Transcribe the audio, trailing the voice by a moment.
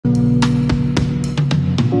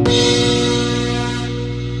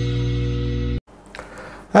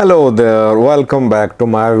Hello there, welcome back to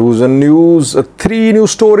my views and news. Three new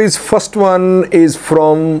stories. First one is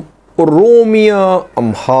from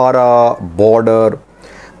Oromia-Amhara border.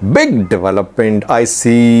 Big development. I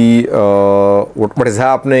see what is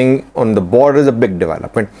happening on the border is a big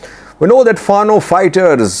development. We know that Fano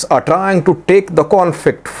fighters are trying to take the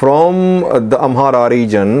conflict from the Amhara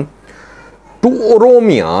region to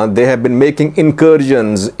Oromia. They have been making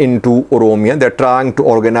incursions into Oromia. They're trying to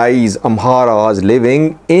organize Amharas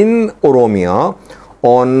living in Oromia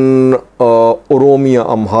on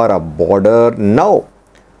Oromia-Amhara border. Now,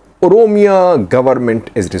 Oromia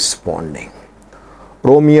government is responding.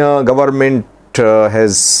 Oromia government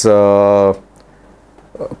has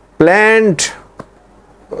planned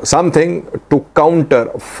something to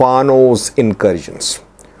counter Fano's incursions.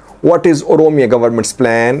 What is Oromia government's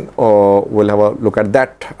plan? We'll have a look at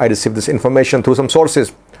that. I received this information through some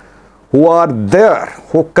sources who are there,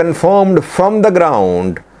 who confirmed from the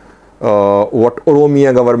ground what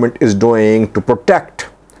Oromia government is doing to protect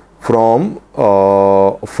from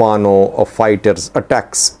Fano fighters'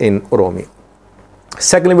 attacks in Oromia.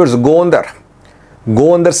 Secondly, there's Gondar.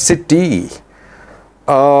 Gondar city.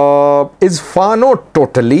 Is Fano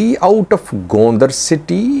totally out of Gondar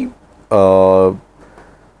city?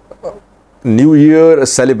 New Year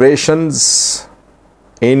celebrations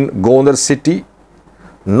in Gondar city,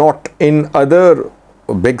 not in other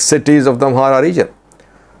big cities of the Amhara region.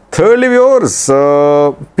 Thirdly, viewers,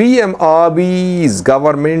 PM Abiy's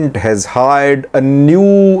government has hired a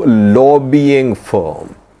new lobbying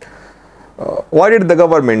firm. Why did the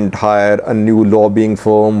government hire a new lobbying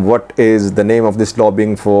firm? What is the name of this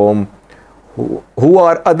lobbying firm? Who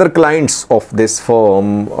are other clients of this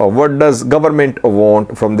firm? What does government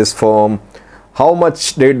want from this firm? How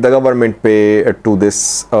much did the government pay to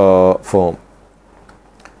this firm?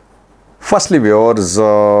 Firstly, viewers,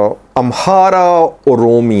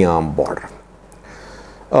 Amhara-Oromia border.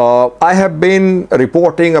 I have been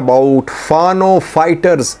reporting about Fano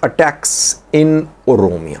fighters' attacks in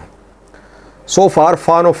Oromia. So far,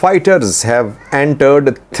 Fano fighters have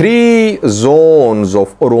entered 3 zones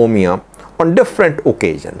of Oromia on different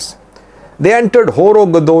occasions. They entered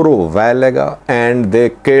Horogodoro Valega and they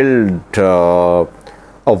killed a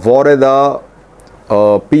Voreda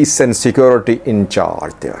peace and security in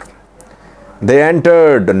charge there. They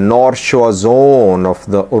entered North Shore zone of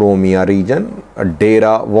the Oromia region,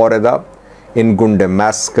 Dera Voreda in Gunde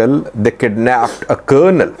Maskal. They kidnapped a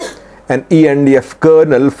colonel, an ENDF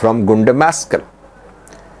colonel from Gunde Maskal.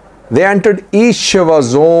 They entered East Shiva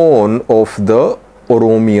zone of the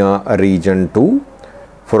Oromia region too.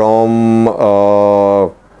 From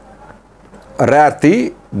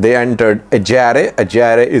Rati, they entered Ajare.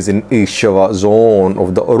 Ajare is in East Shiva zone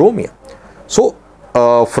of the Oromia. So,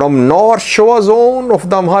 from North Shiva zone of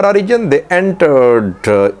the Amhara region, they entered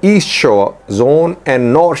East Shiva zone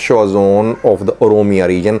and North Shiva zone of the Oromia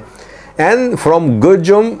region. And from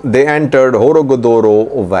Gujum, they entered Horogodoro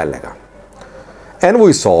Valega. And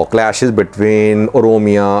we saw clashes between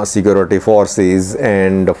Oromia security forces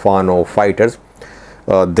and Fano fighters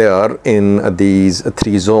there in these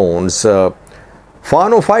 3 zones.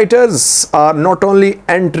 Fano fighters are not only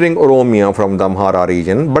entering Oromia from the Amhara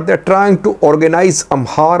region, but they're trying to organize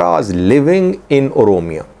Amharas living in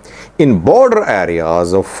Oromia. In border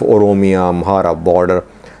areas of Oromia-Amhara border,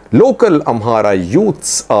 local Amhara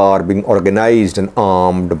youths are being organized and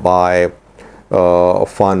armed by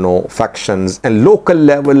Fano factions, and local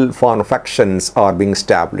level Fano factions are being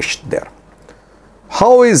established there.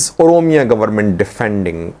 How is Oromia government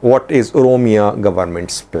defending? What is Oromia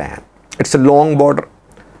government's plan? It's a long border.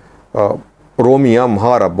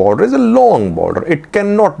 Oromia-Amhara border is a long border. It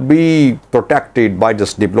cannot be protected by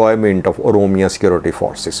just deployment of Oromia security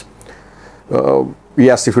forces.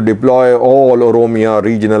 Yes, if you deploy all Oromia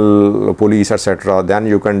regional police, etc., then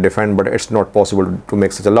you can defend, but it's not possible to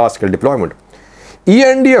make such a large-scale deployment.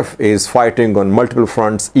 ENDF is fighting on multiple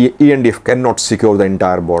fronts. ENDF cannot secure the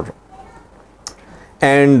entire border.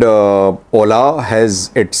 And Ola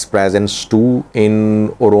has its presence too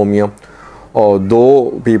in Oromia.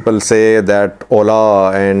 Though people say that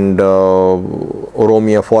Ola and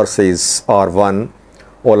Oromia forces are one,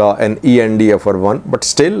 Ola and ENDF are one, but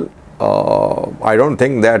still I don't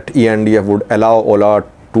think that ENDF would allow Ola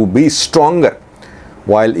to be stronger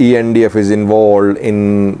while ENDF is involved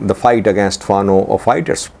in the fight against Fano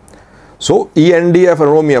fighters. So ENDF and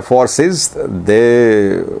Oromia forces,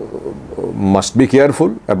 they must be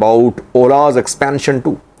careful about Ola's expansion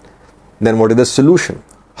too. Then what is the solution?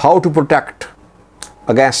 How to protect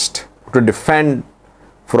against, to defend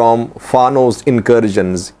from Fano's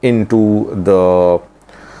incursions into the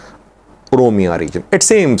Oromia region. It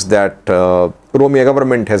seems that Oromia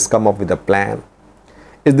government has come up with a plan.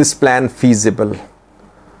 Is this plan feasible?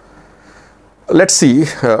 Let's see.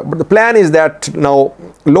 But the plan is that now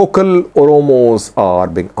local Oromos are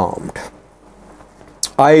being armed.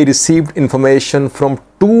 I received information from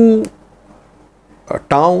two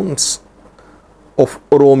towns of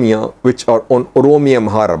Oromia which are on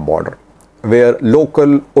Oromia-Amhara border, where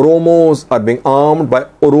local Oromos are being armed by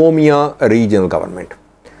Oromia regional government.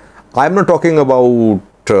 I am not talking about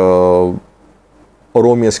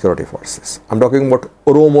Oromia security forces. I am talking about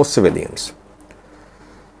Oromo civilians.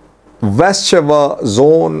 West Sheva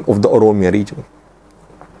zone of the Oromia region.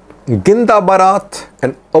 Ginda Barat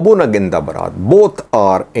and Abuna Ginda Barat both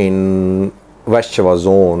are in West Sheva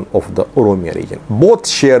zone of the Oromia region. Both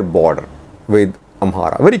share border with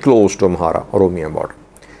Amhara, very close to Amhara, Oromia border.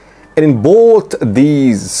 And in both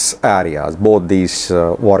these areas, both these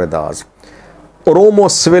waradas, Oromo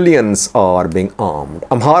civilians are being armed.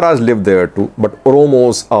 Amharas live there too, but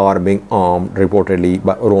Oromos are being armed reportedly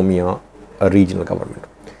by Oromia regional government.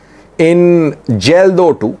 In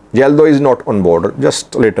Jaldo too, Jaldo is not on border,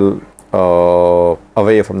 just a little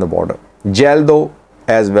away from the border. Jaldo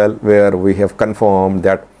as well, where we have confirmed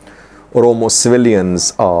that Oromo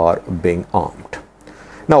civilians are being armed.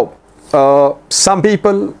 Now, some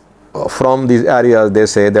people from these areas, they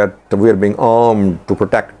say that we are being armed to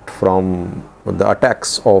protect from the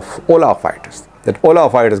attacks of Ola fighters. That Ola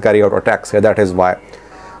fighters carry out attacks here, that is why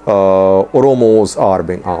Oromos are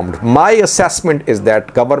being armed. My assessment is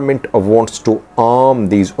that government wants to arm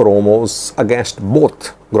these Oromos against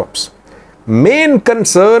both groups. Main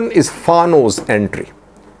concern is Fano's entry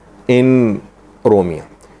in Oromia,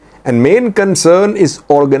 and main concern is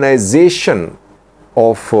organization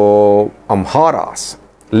of Amharas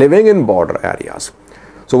living in border areas.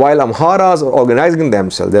 So while Amharas are organizing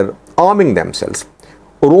themselves, they're arming themselves,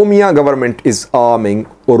 Oromia government is arming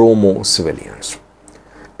Oromo civilians.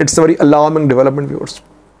 It's a very alarming development, viewers.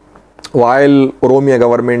 While Oromia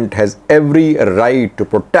government has every right to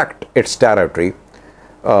protect its territory,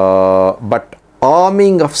 but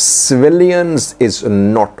arming of civilians is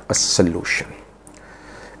not a solution.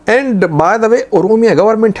 And by the way, Oromia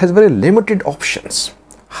government has very limited options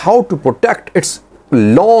how to protect its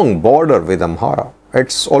long border with Amhara.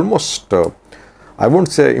 It's almost, I won't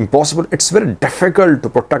say impossible, it's very difficult to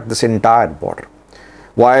protect this entire border.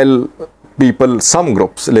 While people, some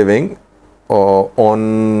groups living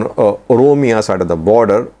on Oromia side of the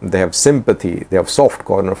border, they have sympathy, they have soft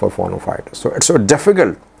corner for Fano fighters. So it's so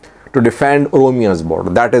difficult to defend Oromia's border.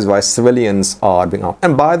 That is why civilians are being armed.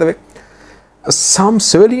 And by the way, some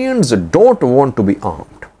civilians don't want to be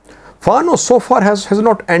armed. Fano so far has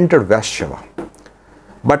not entered West Sheva.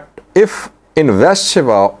 But if in West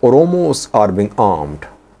Sheva Oromos are being armed,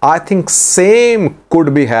 I think same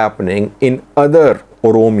could be happening in other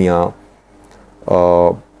Oromia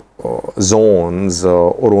zones,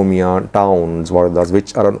 Oromia towns, waradas,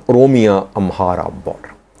 which are on Oromia-Amhara border.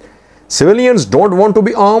 Civilians don't want to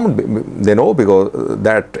be armed, they know, because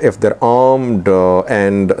that if they're armed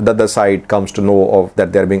and the other side comes to know of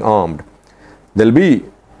that they're being armed, they'll be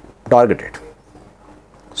targeted.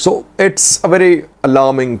 So it's a very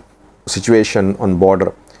alarming situation on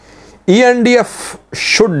border. ENDF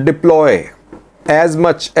should deploy as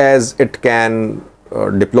much as it can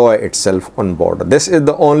deploy itself on border. This is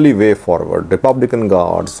the only way forward. Republican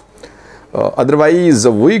Guards. Otherwise,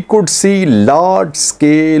 we could see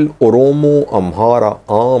large-scale Oromo-Amhara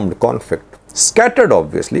armed conflict. Scattered,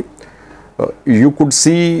 obviously. You could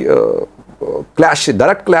see clashes,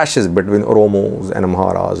 direct clashes between Oromos and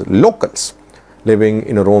Amharas, locals living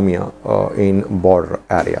in Oromia in border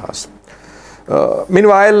areas.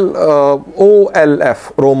 Meanwhile,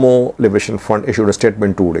 OLF, Oromo Liberation Front, issued a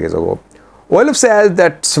statement 2 days ago. OLF says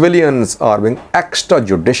that civilians are being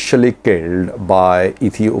extrajudicially killed by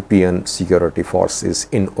Ethiopian security forces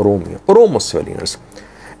in Oromia, Oromo civilians.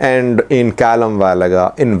 And in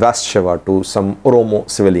Kalamwalaga, in West Sheva too, some Oromo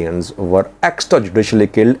civilians were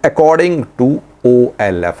extrajudicially killed according to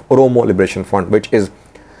OLF, Oromo Liberation Front, which is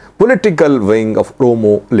political wing of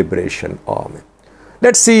Oromo Liberation Army.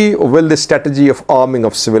 Let's see, will this strategy of arming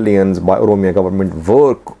of civilians by Oromia government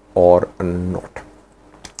work or not?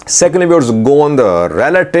 Secondly, viewers, Gondar,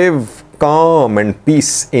 relative calm and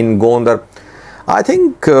peace in Gondar. I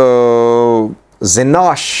think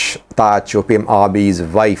Zinash Tacho, PM Abiy's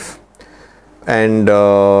wife, and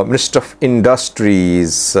Minister of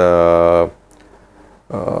Industries, who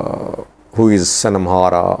is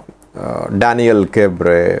Sanamhara, Daniel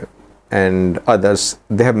Kebre, and others,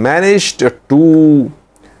 they have managed to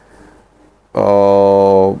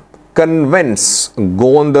convince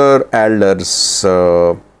Gondar elders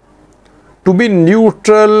to be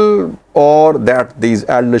neutral or that these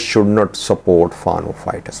elders should not support Fano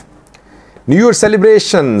fighters. New Year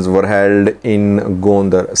celebrations were held in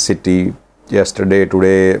Gondar city yesterday.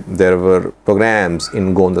 Today there were programs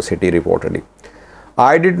in Gondar city reportedly.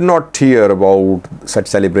 I did not hear about such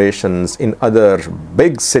celebrations in other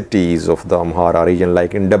big cities of the Amhara region,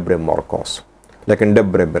 like in Debre Marcos, like in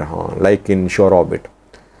Debre Birhan, like in Shorobit.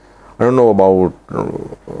 I don't know about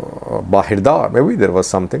Bahirdar. Maybe there was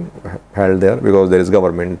something held there because there is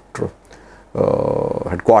government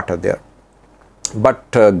headquarters there.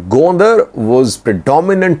 But Gondar was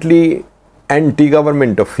predominantly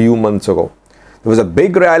anti-government a few months ago. There was a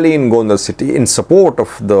big rally in Gondar city in support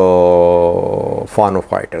of the Fano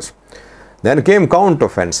fighters. Then came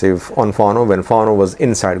counter-offensive on Fano when Fano was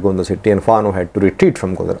inside Gondar city and Fano had to retreat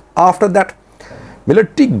from Gondar. After that,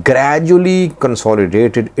 military gradually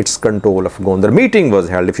consolidated its control of Gondar. Meeting was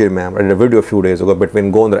held, if you remember, I did a video a few days ago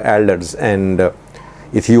between Gondar elders and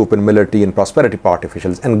Ethiopian military and prosperity party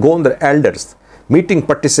officials. And Gondar elders, meeting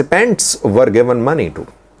participants, were given money to.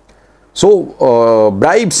 So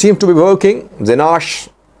bribes seem to be working. Zenash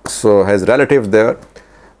has relatives there,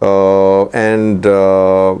 and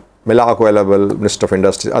Milako Elabel, Minister of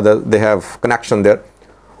Industry, they have connection there.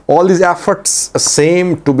 All these efforts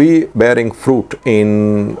seem to be bearing fruit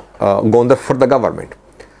in Gondar for the government.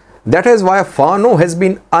 That is why Fano has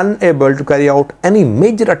been unable to carry out any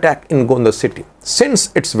major attack in Gondar city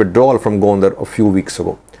since its withdrawal from Gondar a few weeks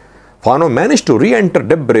ago. Fano managed to re-enter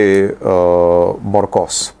Debre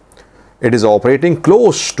Marcos. It is operating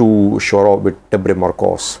close to Shorobit, Debre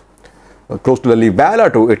Marcos. Close to the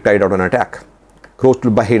Libala too, it carried out an attack. Close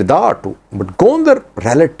to Bahirdar too. But Gondar,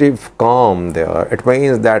 relative calm there. It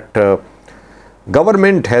means that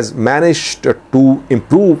government has managed to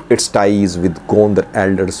improve its ties with Gondar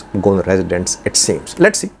elders, Gondar residents, it seems.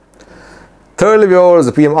 Let's see. Thirdly,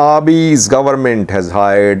 viewers, PM Abiy's government has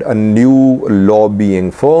hired a new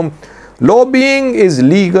lobbying firm. Lobbying is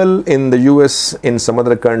legal in the US, in some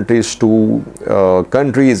other countries too.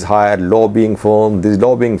 Countries hire lobbying firms. These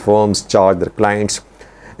lobbying firms charge their clients,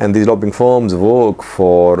 and these lobbying firms work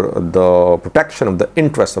for the protection of the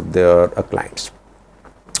interests of their clients.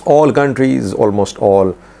 All countries, almost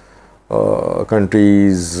all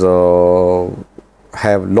countries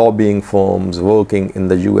have lobbying firms working in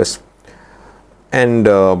the US. And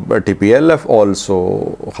TPLF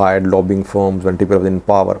also hired lobbying firms when TPLF was in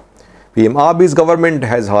power. PM Abiy's government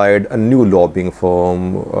has hired a new lobbying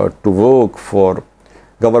firm to work for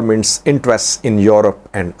government's interests in Europe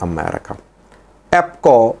and America.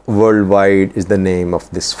 EPCO Worldwide is the name of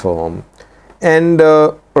this firm. And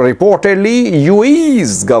reportedly,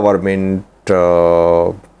 UAE's government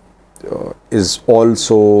is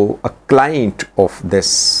also a client of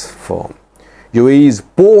this firm. UAE's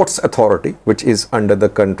Ports Authority, which is under the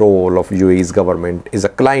control of UAE's government, is a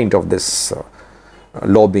client of this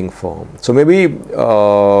lobbying firm. So maybe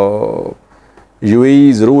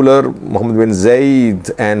UAE's ruler Mohammed bin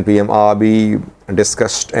Zayed and PM Abiy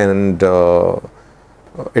discussed, and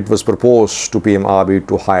it was proposed to PM Abiy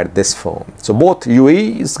to hire this firm. So both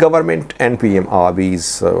UAE's government and PM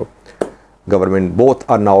Abiy's government, both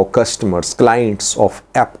are now customers, clients of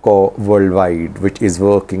EPCO Worldwide, which is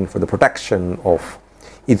working for the protection of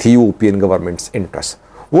Ethiopian government's interests.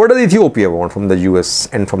 What does Ethiopia want from the US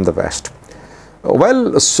and from the West?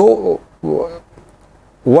 Well, so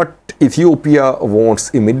what Ethiopia wants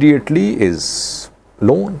immediately is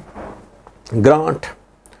loan, grant,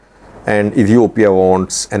 and Ethiopia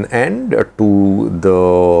wants an end to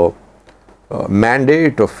the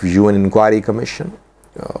mandate of UN Inquiry Commission,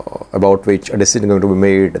 about which a decision is going to be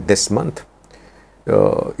made this month.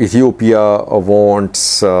 Ethiopia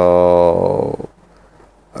wants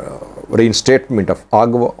reinstatement of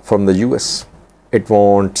AGWA from the US. It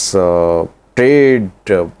wants trade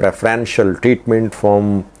preferential treatment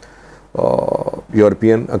from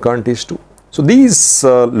European countries too. So these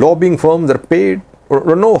lobbying firms are paid, or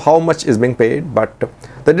don't know how much is being paid, but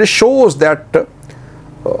that just shows that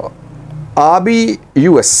Abiy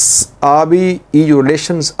US, Abiy EU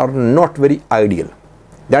relations are not very ideal.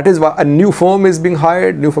 That is why a new firm is being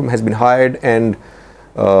hired, and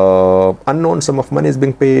unknown sum of money is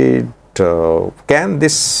being paid. Can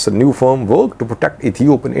this new firm work to protect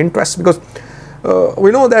Ethiopian interests? Because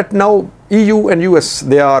we know that now EU and US,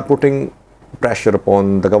 they are putting pressure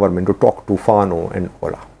upon the government to talk to Fano and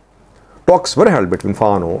Ola. Talks were held between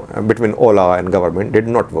between Ola and government, did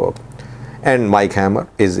not work. And Mike Hammer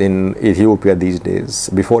is in Ethiopia these days.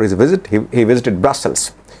 Before his visit, he visited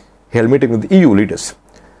Brussels. He held a meeting with EU leaders.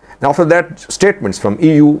 And after that, statements from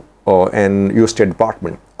EU and US State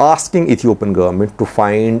Department asking Ethiopian government to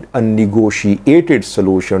find a negotiated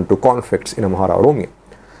solution to conflicts in Amhara Oromia.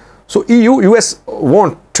 So EU, US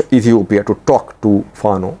want Ethiopia to talk to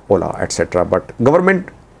Fano, Ola, etc. But government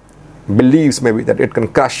believes maybe that it can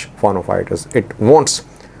crush Fano fighters. It wants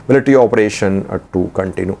military operation to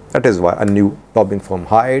continue. That is why a new lobbying firm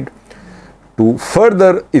hired to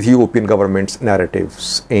further Ethiopian government's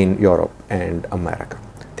narratives in Europe and America.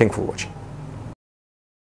 Thank you for watching.